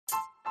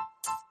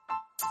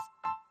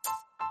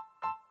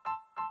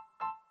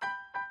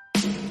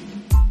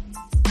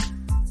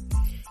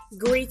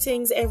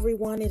Greetings,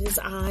 everyone. It is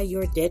I,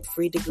 your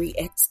debt-free degree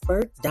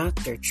expert,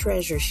 Dr.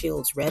 Treasure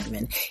Shields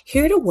Redmond,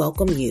 here to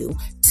welcome you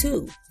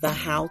to the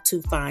How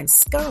to Find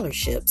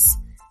Scholarships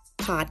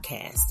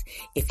podcast.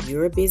 If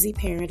you're a busy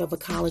parent of a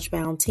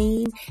college-bound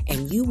teen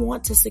and you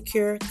want to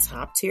secure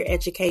top-tier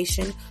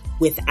education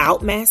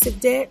without massive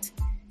debt,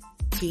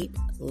 keep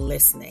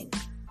listening.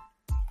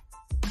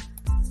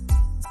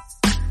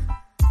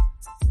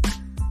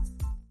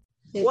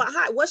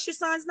 Hi, what's your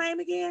son's name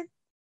again?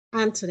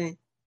 Anthony.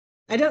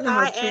 I don't know.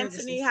 Hi,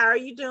 Anthony. How are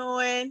you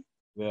doing?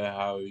 Yeah,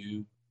 how are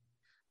you?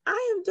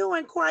 I am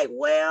doing quite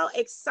well.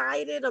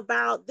 Excited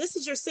about this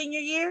is your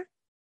senior year.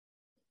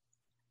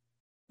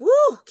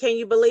 Woo! Can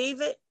you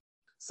believe it?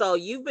 So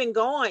you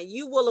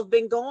will have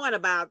been going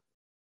about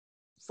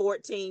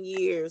 14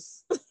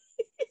 years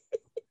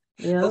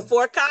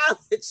before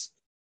college.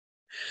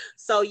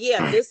 So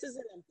yeah, this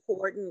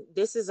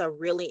is a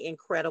really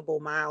incredible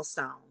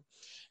milestone.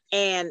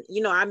 And,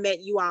 I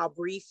met you all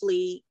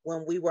briefly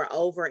when we were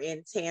over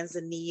in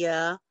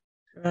Tanzania.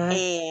 Right.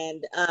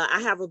 And I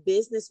have a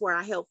business where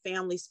I help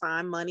families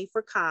find money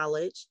for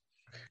college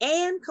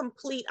and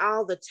complete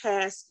all the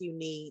tasks you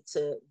need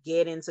to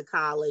get into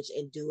college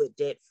and do it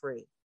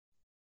debt-free.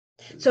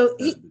 So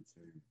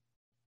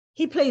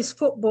he plays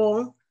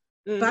football,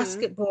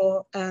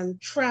 basketball,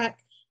 and track.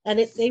 And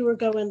they were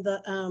going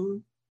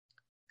the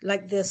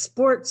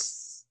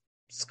sports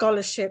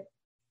scholarship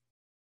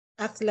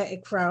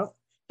athletic route.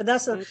 But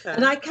that's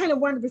and I kind of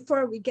wondered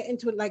before we get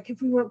into it, like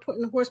if we weren't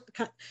putting the horse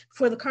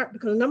before the cart,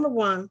 because number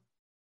one,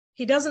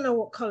 he doesn't know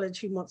what college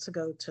he wants to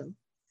go to.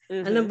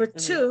 And number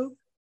two,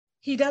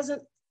 he's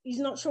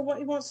not sure what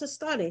he wants to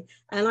study.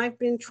 And I've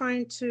been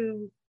trying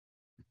to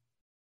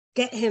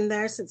get him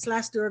there since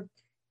last year,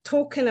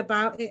 talking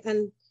about it.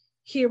 And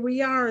here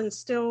we are, and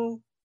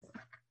still,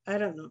 I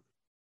don't know.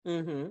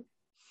 Mm-hmm.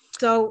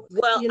 So,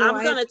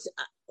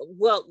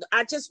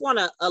 I just want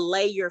to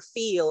allay your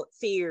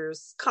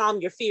fears, calm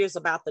your fears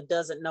about the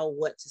doesn't know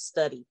what to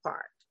study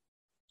part.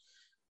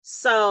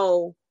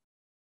 So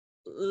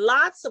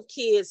lots of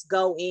kids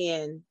go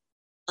in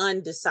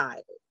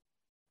undecided.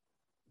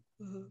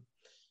 Mm-hmm.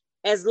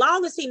 As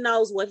long as he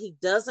knows what he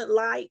doesn't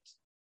like,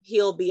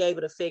 he'll be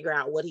able to figure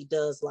out what he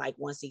does like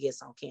once he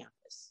gets on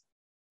campus.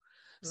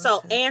 Okay.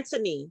 So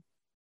Anthony,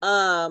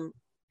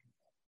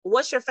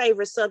 what's your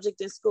favorite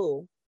subject in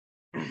school?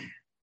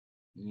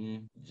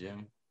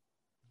 Gym.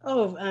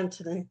 Oh,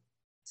 Anthony.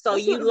 So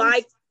there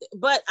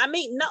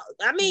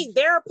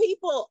are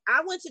people.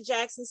 I went to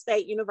Jackson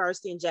State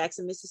University in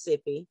Jackson,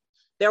 Mississippi.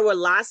 There were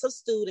lots of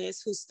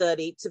students who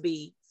studied to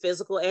be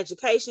physical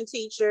education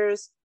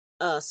teachers,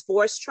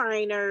 sports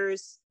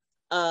trainers.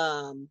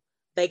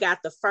 They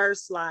got the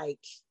first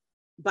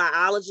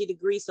biology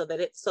degree so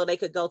they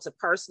could go to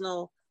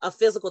a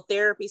physical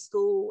therapy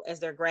school as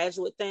their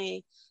graduate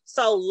thing.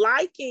 So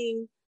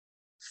liking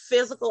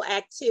physical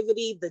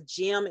activity, the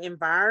gym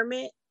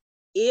environment,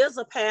 is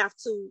a path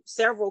to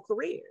several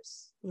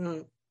careers.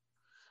 Mm.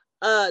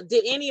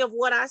 Did any of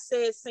what I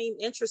said seem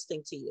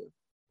interesting to you?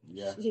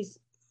 Yeah.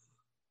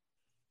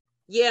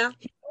 Yeah.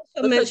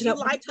 Because you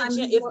like the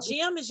gym. If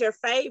gym is your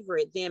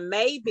favorite, then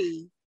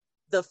maybe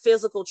the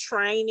physical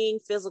training,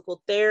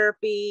 physical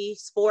therapy,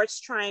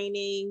 sports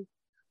training,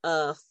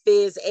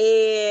 phys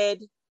ed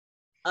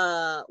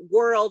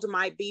world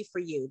might be for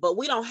you. But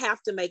we don't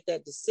have to make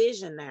that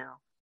decision now.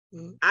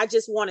 I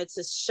just wanted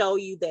to show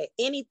you that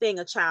anything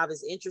a child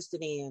is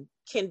interested in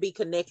can be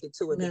connected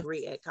to a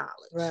degree at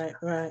college.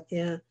 Right.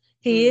 Yeah.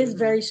 He is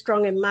very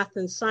strong in math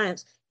and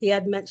science. He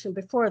had mentioned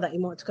before that he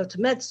wanted to go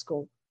to med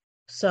school.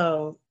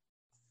 So.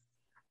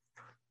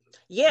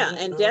 Yeah.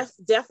 And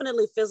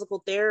definitely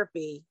physical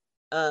therapy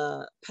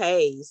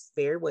pays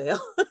very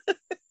well.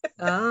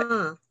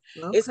 Okay.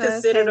 It's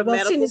considered a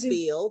medical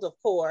field, of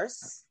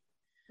course.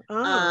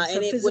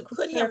 And it would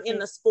put him in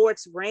the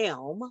sports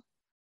realm.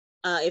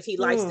 If he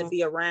likes to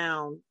be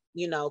around,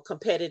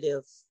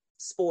 competitive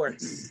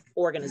sports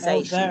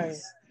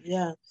organizations.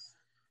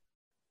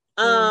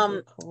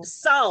 Cool.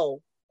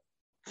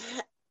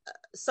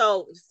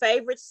 So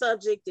favorite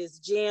subject is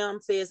gym,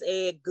 phys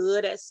ed,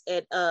 good at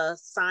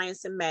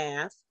science and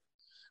math.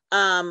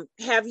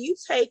 Have you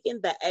taken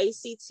the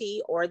ACT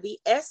or the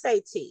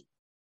SAT?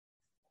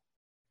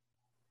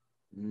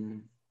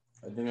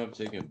 I think I've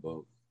taken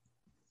both.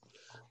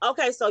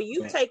 Okay, so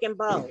you've taken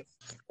both.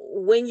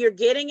 When you're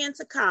getting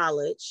into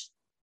college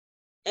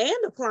and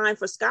applying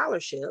for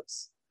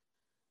scholarships,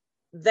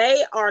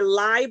 they are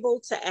liable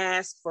to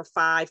ask for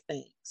 5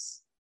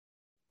 things.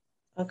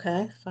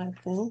 Okay, 5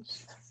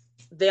 things.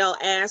 They'll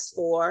ask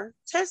for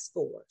test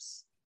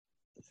scores.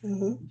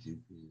 Mm-hmm.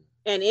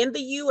 And in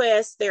the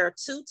U.S., there are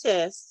 2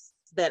 tests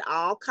that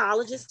all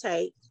colleges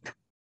take.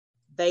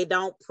 They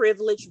don't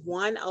privilege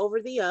one over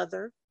the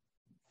other.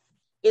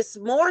 It's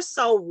more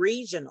so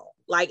regional.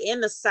 Like in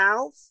the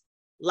South,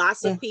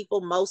 lots of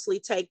people mostly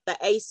take the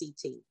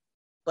ACT.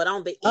 But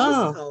on the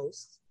East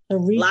Coast,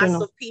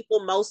 lots of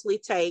people mostly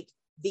take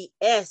the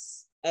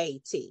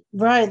SAT.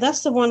 Right.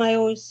 That's the one I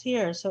always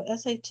hear. So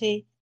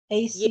SAT,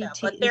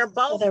 ACT but is they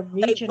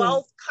regional.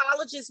 both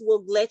colleges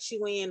will let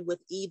you in with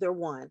either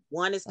one.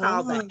 One is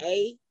called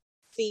the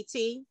ACT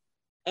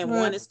and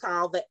one is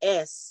called the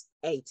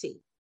SAT.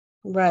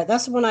 Right.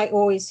 That's when I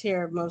always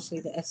hear mostly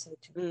the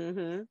SAT.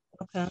 Mm-hmm.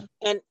 Okay.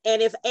 And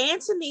if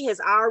Anthony has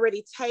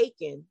already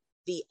taken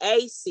the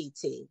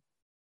ACT,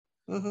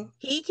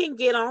 he can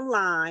get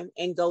online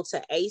and go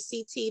to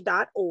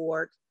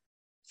ACT.org,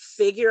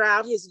 figure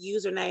out his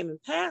username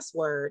and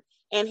password,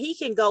 and he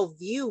can go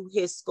view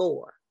his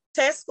score.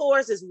 Test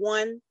scores is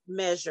one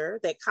measure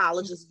that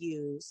colleges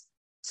use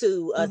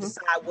to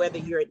decide whether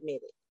you're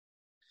admitted,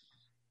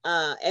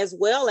 as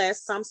well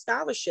as some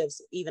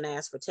scholarships even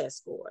ask for test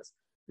scores.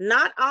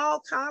 Not all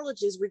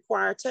colleges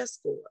require test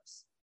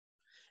scores,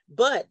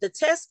 but the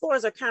test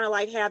scores are kind of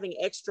like having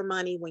extra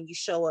money when you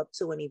show up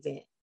to an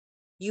event.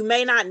 You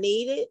may not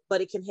need it, but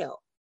it can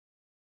help.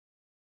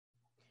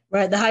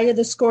 Right. The higher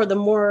the score, the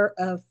more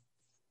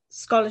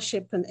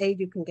scholarship and aid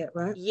you can get,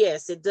 right?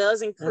 Yes, it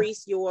does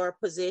increase your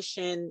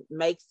position,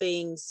 make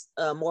things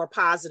more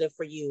positive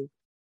for you,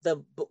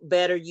 the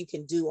better you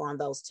can do on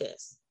those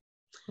tests.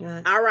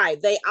 Right. All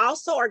right. They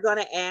also are going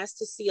to ask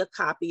to see a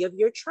copy of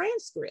your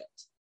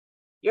transcript,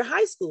 your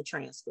high school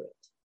transcript.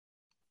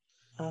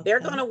 Okay.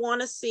 They're going to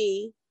want to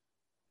see,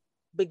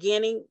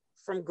 beginning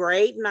from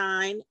grade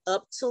 9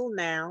 up till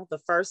now, the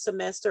first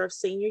semester of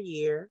senior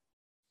year,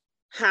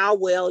 how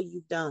well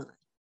you've done.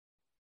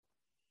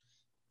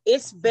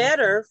 It's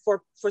better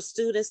for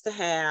students to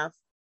have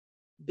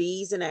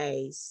B's and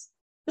A's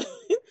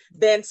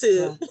than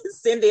to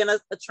send in a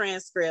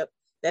transcript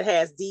that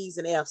has D's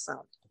and F's on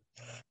it.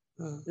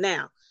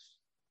 Now,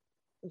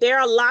 there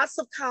are lots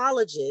of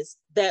colleges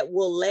that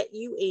will let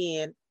you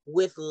in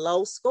with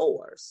low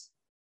scores,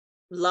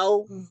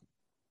 low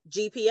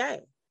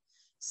GPA.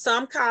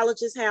 Some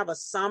colleges have a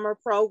summer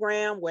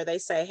program where they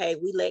say, hey,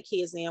 we let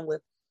kids in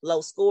with low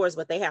scores,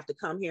 but they have to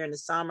come here in the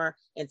summer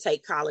and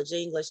take college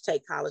English,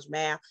 take college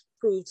math,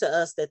 prove to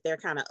us that they're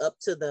kind of up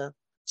to the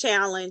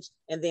challenge,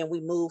 and then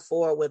we move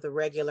forward with a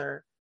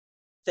regular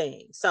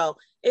thing. So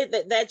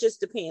that just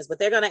depends, but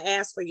they're going to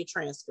ask for your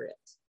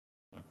transcript.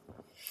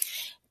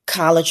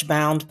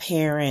 College-bound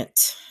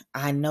parent,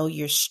 I know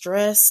you're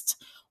stressed,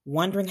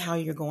 wondering how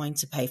you're going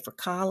to pay for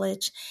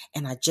college,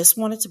 and I just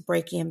wanted to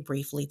break in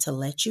briefly to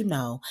let you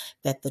know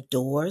that the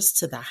doors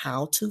to the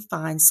How to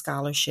Find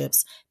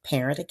Scholarships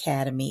Parent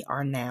Academy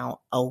are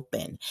now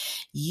open.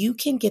 You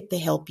can get the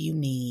help you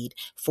need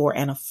for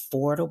an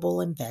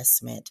affordable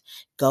investment.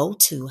 Go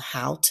to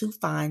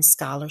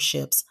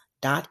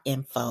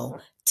howtofindscholarships.info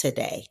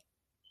today.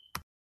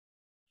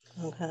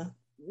 Okay.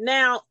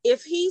 Now,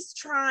 if he's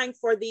trying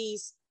for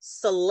these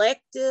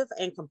selective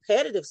and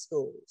competitive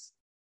schools,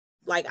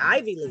 like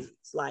Ivy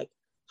Leagues, like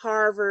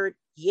Harvard,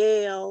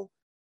 Yale,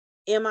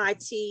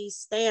 MIT,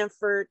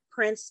 Stanford,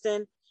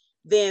 Princeton,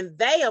 then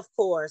they, of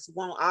course,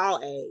 want all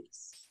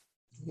A's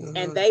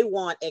and they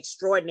want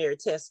extraordinary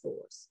test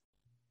scores.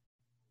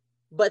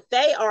 But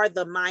they are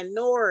the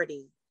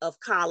minority of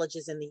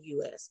colleges in the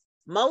U.S.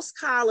 Most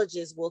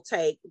colleges will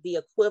take the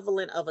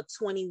equivalent of a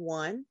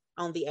 21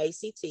 on the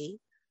ACT,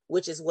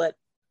 which is what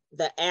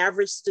the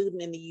average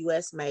student in the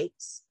U.S.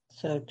 makes.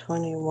 So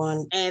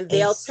 21. And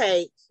they'll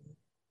take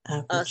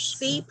a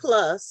C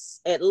plus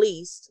at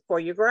least for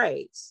your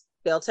grades.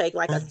 They'll take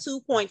like a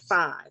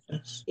 2.5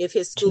 if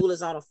his school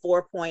is on a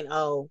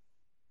 4.0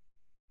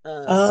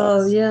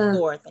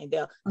 score thing.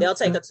 They'll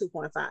take a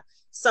 2.5.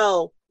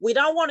 So we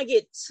don't want to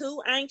get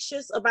too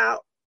anxious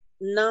about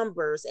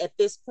numbers at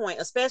this point,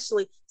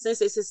 especially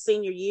since it's his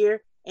senior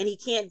year and he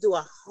can't do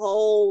a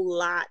whole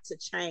lot to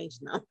change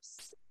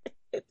numbers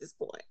at this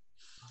point.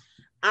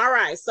 All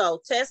right,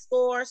 so test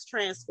scores,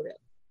 transcript.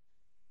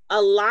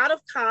 A lot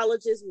of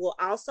colleges will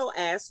also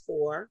ask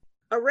for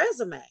a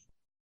resume,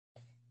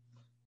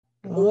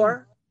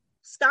 or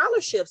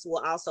scholarships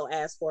will also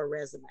ask for a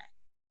resume.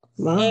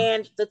 Wow.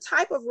 And the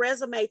type of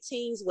resume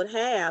teens would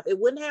have, it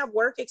wouldn't have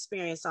work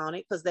experience on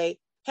it because they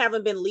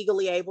haven't been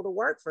legally able to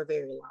work for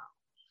very long.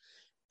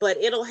 But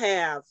it'll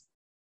have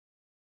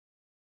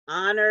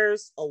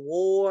honors,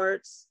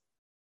 awards,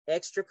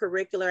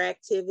 extracurricular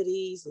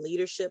activities,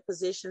 leadership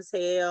positions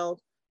held,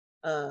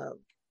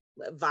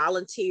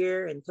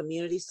 volunteer and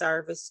community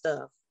service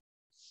stuff.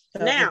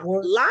 Now,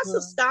 lots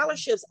of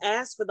scholarships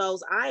ask for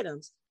those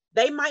items.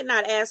 They might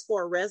not ask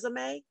for a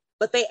resume,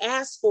 but they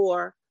ask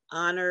for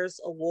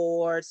honors,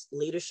 awards,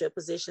 leadership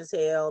positions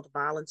held,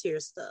 volunteer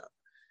stuff.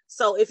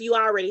 So if you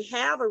already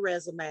have a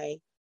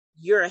resume,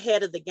 you're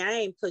ahead of the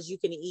game because you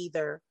can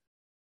either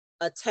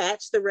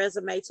attach the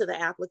resume to the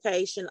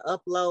application,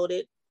 upload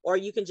it, or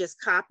you can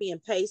just copy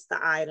and paste the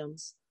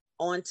items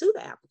onto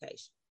the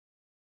application.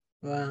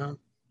 Wow.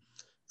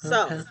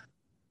 So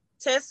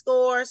test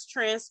scores,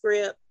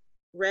 transcript,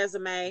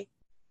 resume,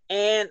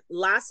 and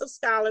lots of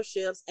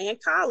scholarships and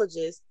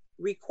colleges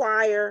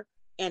require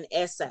an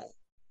essay.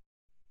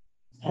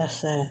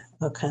 Essay,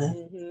 okay.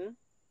 Mm-hmm.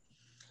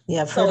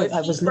 Yeah, I've heard.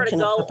 I was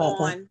looking up about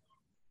that.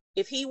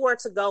 If he were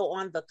to go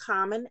on the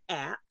Common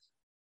App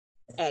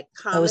at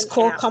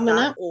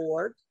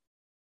common.org.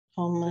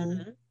 Common.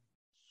 Mm-hmm.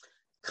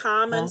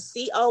 Common,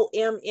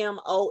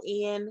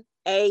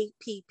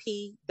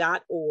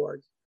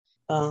 COMMONAPP.org.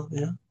 Oh,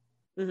 yeah.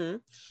 Mm-hmm.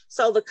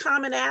 So the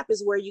Common App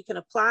is where you can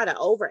apply to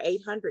over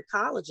 800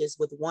 colleges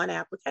with one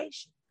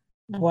application.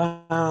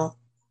 Wow.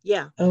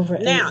 Yeah. Over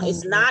now 800.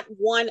 It's not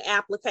one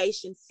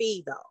application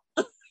fee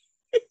though.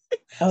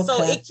 Okay.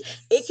 So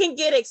it can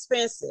get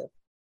expensive.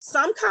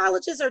 Some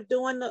colleges are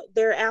doing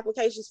their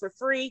applications for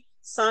free.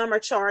 Some are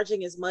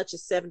charging as much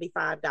as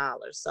 $75.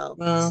 So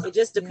it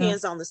just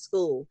depends on the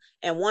school.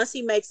 And once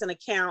he makes an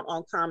account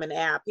on Common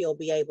App, he'll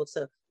be able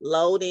to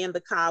load in the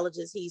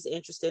colleges he's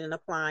interested in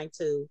applying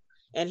to,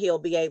 and he'll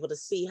be able to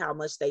see how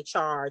much they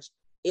charge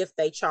if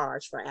they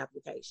charge for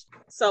application.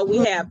 So we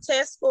have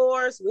test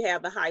scores, we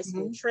have the high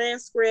school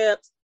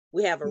transcript,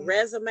 we have a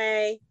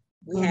resume,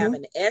 we have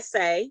an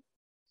essay.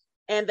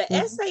 And the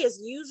essay is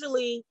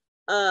usually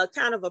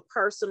kind of a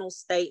personal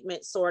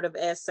statement sort of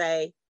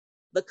essay.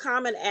 The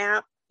Common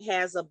App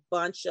has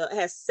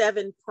has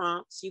 7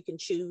 prompts you can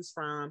choose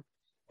from.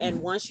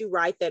 And once you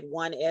write that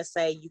one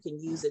essay, you can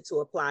use it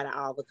to apply to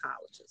all the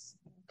colleges.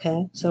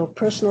 Okay, so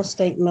personal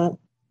statement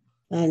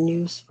and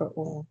use for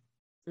all.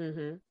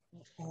 Mm-hmm.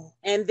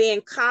 And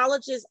then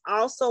colleges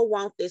also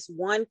want this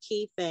one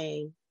key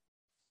thing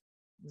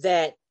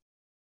that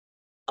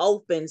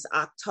opens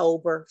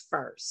October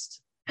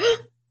 1st.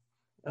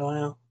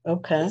 Wow.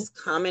 Okay. It's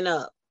coming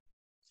up.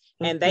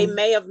 And they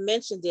may have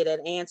mentioned it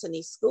at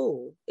Antony's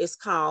school. It's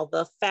called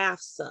the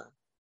FAFSA.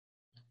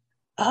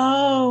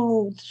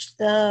 Oh,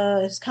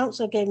 his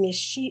counselor gave me a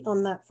sheet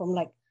on that from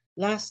like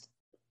last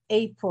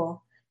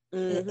April.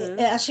 It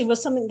actually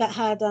was something that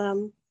had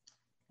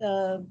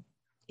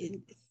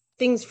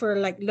things for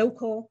like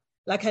local.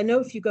 Like I know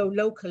if you go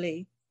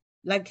locally,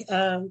 like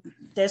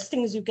there's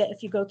things you get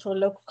if you go to a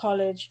local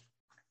college,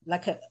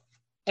 like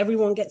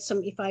everyone gets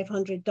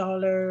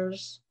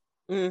 $7,500,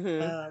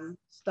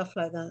 stuff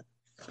like that.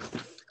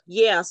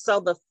 Yeah, so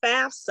the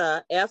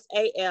FAFSA,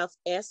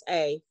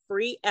 FAFSA,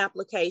 free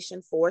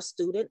application for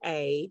student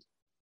aid.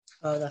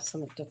 Oh, that's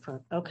something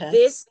different. Okay.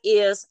 This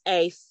is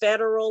a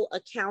federal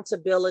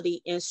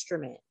accountability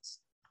instrument.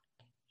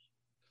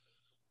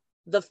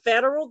 The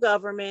federal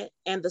government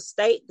and the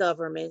state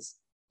governments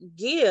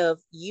give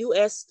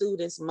U.S.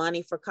 students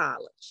money for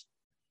college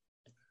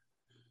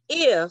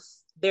if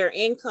their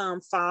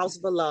income falls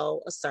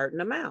below a certain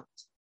amount.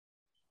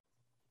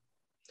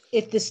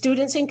 If the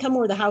student's income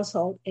or the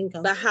household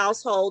income? The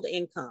household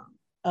income.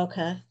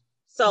 Okay.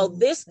 So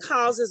this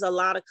causes a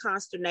lot of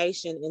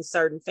consternation in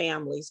certain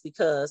families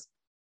because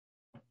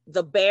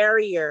the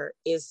barrier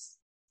is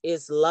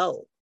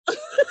low.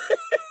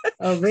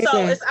 Oh, really?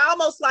 So it's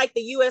almost like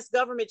the U.S.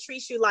 government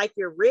treats you like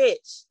you're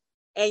rich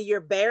and you're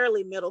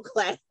barely middle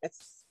class.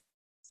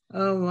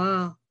 Oh,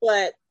 wow.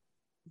 But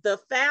the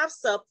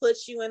FAFSA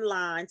puts you in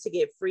line to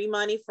get free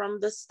money from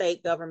the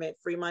state government,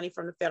 free money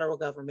from the federal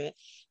government,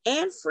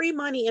 and free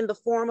money in the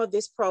form of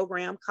this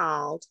program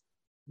called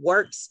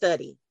Work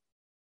Study.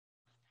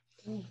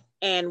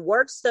 And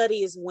Work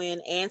Study is when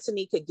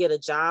Antony could get a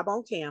job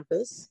on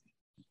campus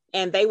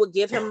and they would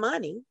give him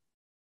money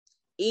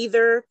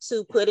either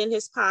to put in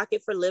his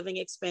pocket for living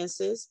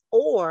expenses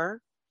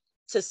or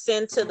to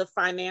send to the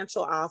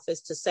financial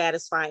office to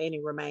satisfy any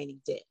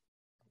remaining debt.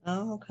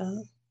 Oh,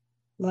 okay.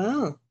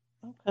 Wow.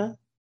 Okay.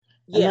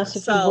 Yeah, and that's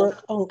if you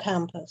work on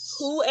campus.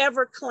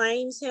 Whoever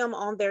claims him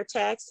on their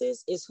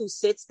taxes is who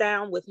sits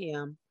down with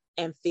him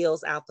and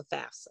fills out the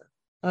FAFSA.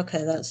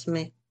 Okay, that's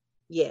me.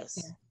 Yes.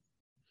 Yeah.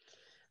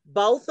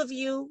 Both of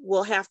you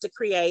will have to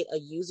create a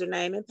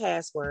username and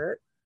password.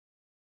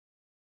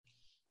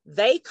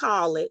 They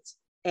call it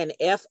an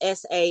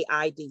FSA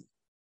ID,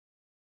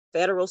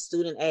 Federal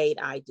Student Aid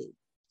ID.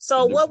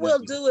 So what we'll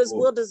do is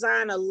we'll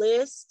design a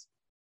list.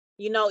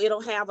 You know,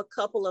 it'll have a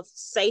couple of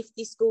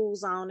safety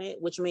schools on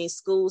it, which means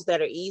schools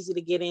that are easy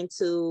to get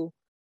into.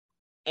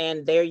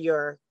 And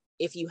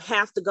if you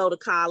have to go to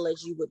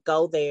college, you would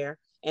go there.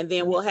 And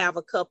then we'll have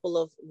a couple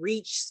of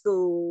reach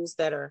schools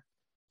that are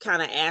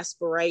kind of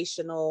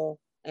aspirational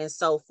and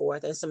so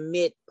forth, and some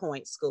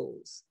midpoint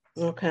schools.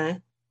 Okay.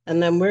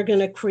 And then we're going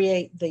to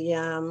create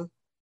the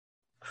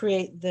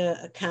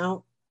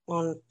account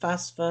on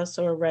FAFSA.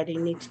 So already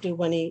need to do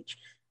one each.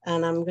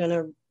 And I'm going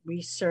to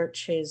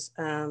research his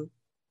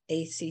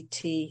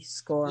ACT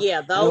score.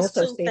 Yeah, those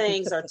two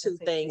things are two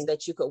things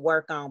that you could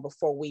work on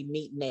before we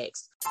meet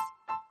next.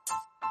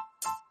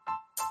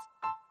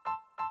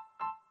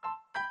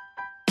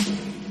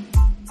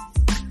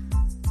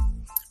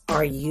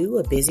 Are you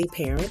a busy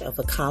parent of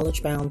a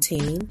college-bound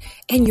teen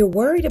and you're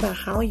worried about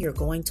how you're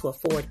going to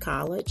afford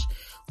college?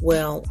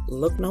 Well,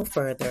 look no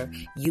further.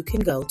 You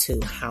can go to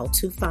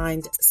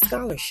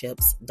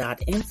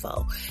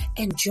howtofindscholarships.info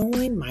and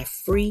join my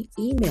free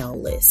email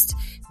list.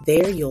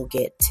 There you'll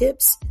get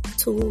tips,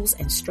 tools,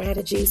 and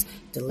strategies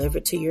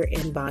delivered to your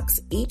inbox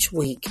each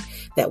week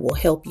that will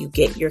help you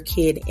get your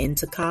kid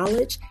into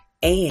college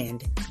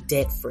and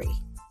debt-free.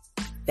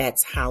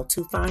 That's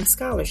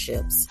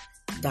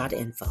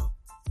howtofindscholarships.info.